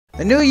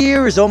The new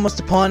year is almost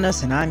upon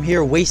us and I'm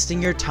here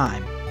wasting your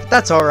time. But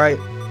that's alright,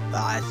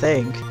 I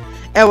think.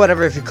 And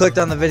whatever, if you clicked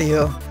on the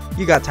video,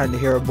 you got time to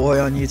hear a boy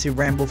on YouTube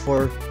ramble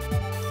for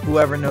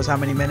whoever knows how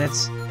many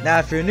minutes. Now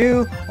if you're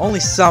new, only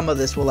some of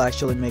this will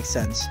actually make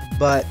sense.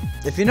 But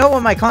if you know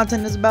what my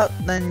content is about,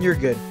 then you're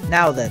good.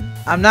 Now then,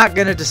 I'm not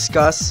gonna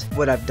discuss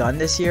what I've done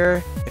this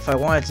year. If I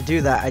wanted to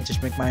do that, I'd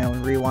just make my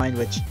own rewind,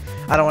 which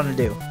I don't want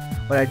to do.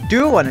 What I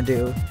do want to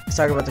do is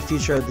talk about the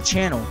future of the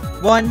channel.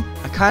 One,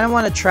 I kind of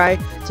want to try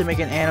to make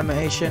an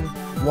animation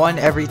one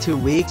every 2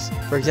 weeks.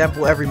 For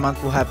example, every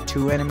month we'll have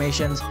 2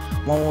 animations.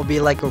 One will be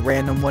like a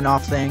random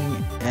one-off thing,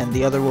 and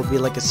the other will be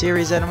like a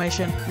series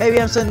animation.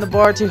 Maybe I'm setting the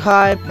bar too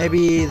high.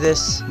 Maybe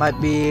this might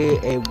be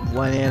a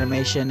 1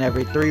 animation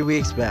every 3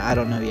 weeks, but I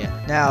don't know yet.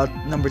 Now,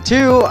 number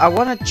 2, I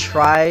want to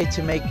try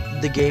to make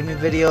the gaming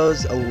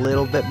videos a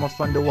little bit more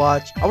fun to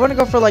watch. I want to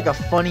go for like a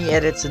funny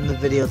edits in the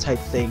video type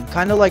thing,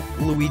 kind of like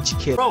Luigi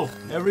Kid. Bro,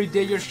 every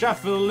day you're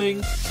shuffling.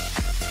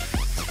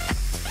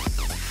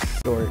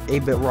 Or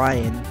 8-Bit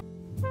Ryan.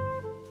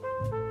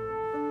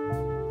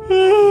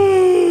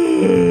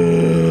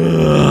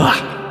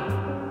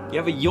 You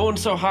ever yawn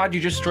so hard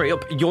you just straight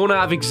up yawn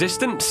out of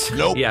existence?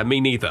 Nope. Yeah,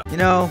 me neither. You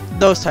know,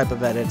 those type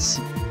of edits.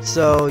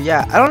 So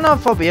yeah, I don't know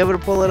if I'll be able to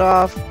pull it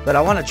off, but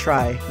I want to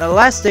try. Now the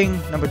last thing,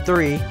 number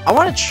 3, I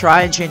want to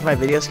try and change my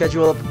video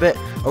schedule up a bit.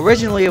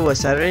 Originally it was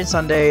Saturday and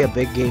Sunday, a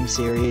big game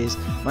series.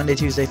 Monday,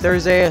 Tuesday,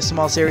 Thursday, a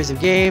small series of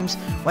games.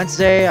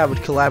 Wednesday, I would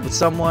collab with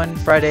someone.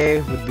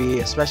 Friday would be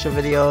a special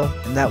video,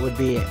 and that would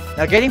be it.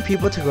 Now getting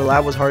people to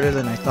collab was harder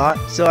than I thought,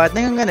 so I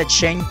think I'm going to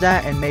change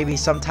that and maybe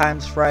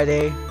sometimes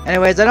Friday.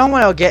 Anyways, I don't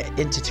want to get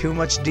into too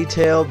much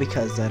detail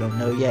because I don't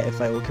know yet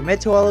if I will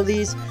commit to all of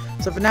these.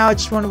 So for now, I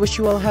just want to wish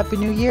you all a happy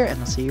new year, and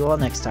I'll see you all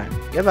next time.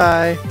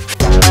 Goodbye.